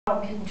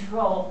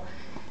control.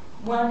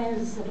 One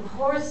is that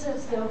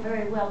horses, though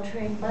very well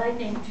trained by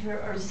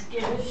nature, are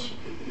skittish,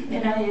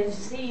 and I have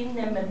seen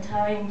them at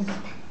times,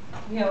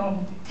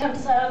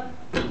 tense up,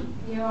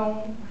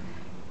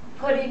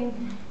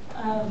 putting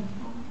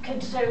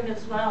concern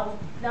as well,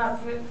 not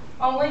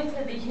only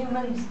for the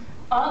humans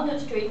on the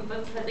street,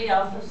 but for the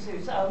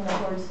officers on the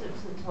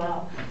horses as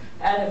well,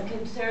 out of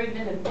concern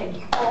that if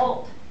they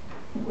bolt.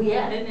 We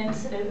had an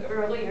incident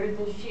earlier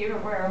this year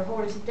where a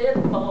horse did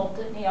bolt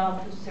and the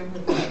officer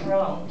was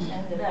thrown,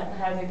 ended up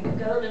having to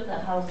go to the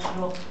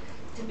hospital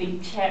to be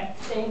checked.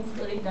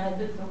 Thankfully,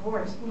 neither the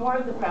horse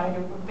nor the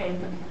rider were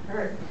badly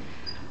hurt.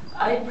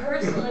 I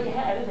personally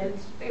had an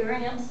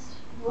experience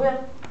with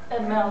a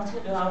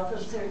mounted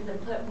officer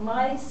that put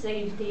my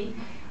safety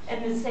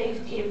and the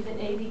safety of an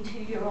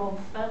 82-year-old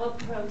fellow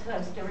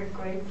protester at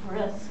grave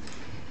risk.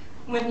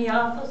 When the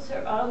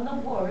officer on the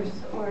horse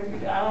ordered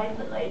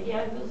the lady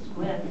I was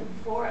with, and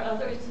 4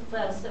 others of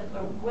us that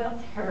were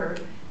with her,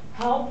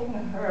 helping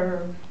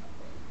her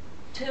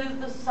to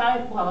the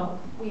sidewalk,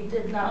 we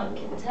did not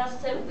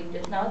contest it, we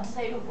did not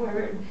say a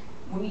word.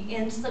 We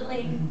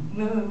instantly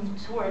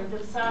moved toward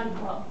the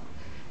sidewalk.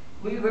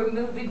 We were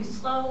moving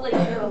slowly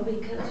though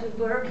because we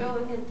were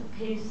going at the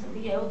pace of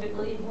the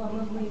elderly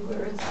woman we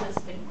were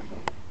assisting.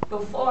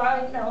 Before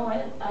I know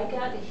it, I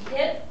got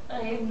hit.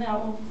 I am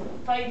now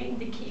fighting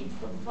to keep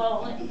from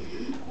falling.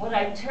 When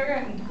I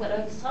turned, what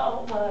I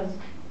saw was,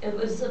 it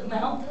was a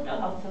mounted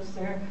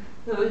officer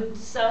who had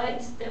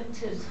sidestepped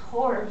his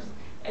horse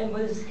and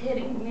was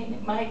hitting me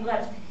in my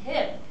left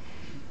hip.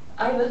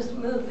 I was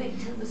moving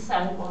to the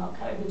sidewalk.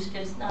 I was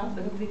just not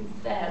moving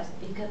fast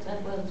because I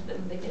was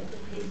moving at the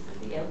pace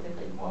of the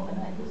elderly woman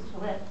I was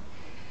with.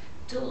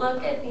 To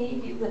look at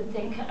me, you would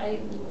think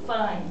I'm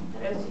fine,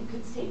 but as you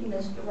could see,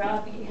 Mr.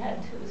 Robbie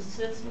had to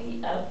assist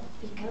me up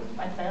because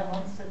my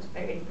balance is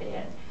very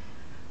bad.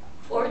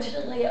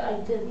 Fortunately,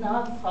 I did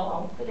not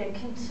fall, but it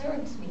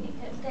concerns me.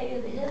 If they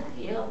had hit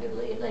the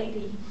elderly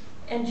lady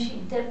and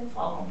she did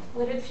fall,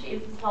 what if she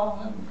had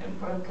fallen and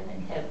broken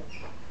a hip?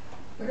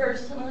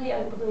 Personally,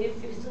 I believe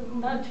there's a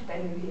much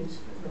better use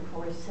for the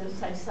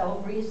horses. I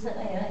saw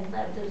recently, and I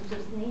thought this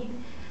was neat,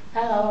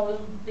 how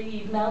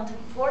the mounted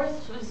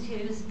force was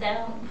used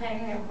down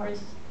Pioneer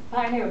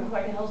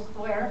Courthouse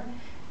Square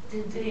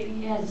to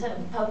do as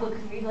a public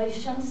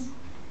relations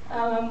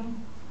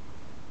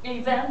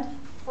event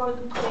for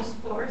the police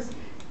force.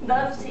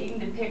 Love seeing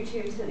the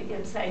pictures of the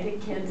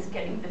excited kids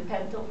getting to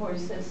pet the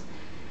horses.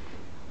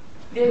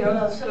 They are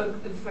also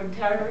good for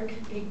terror,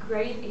 could be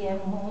great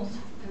animals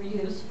for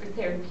use for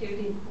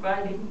therapeutic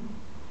riding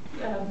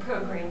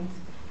programs.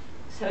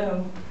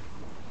 So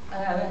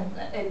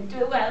I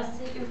do ask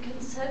that you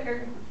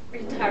consider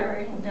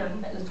retiring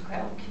them as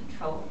crowd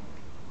control.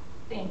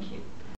 Thank you.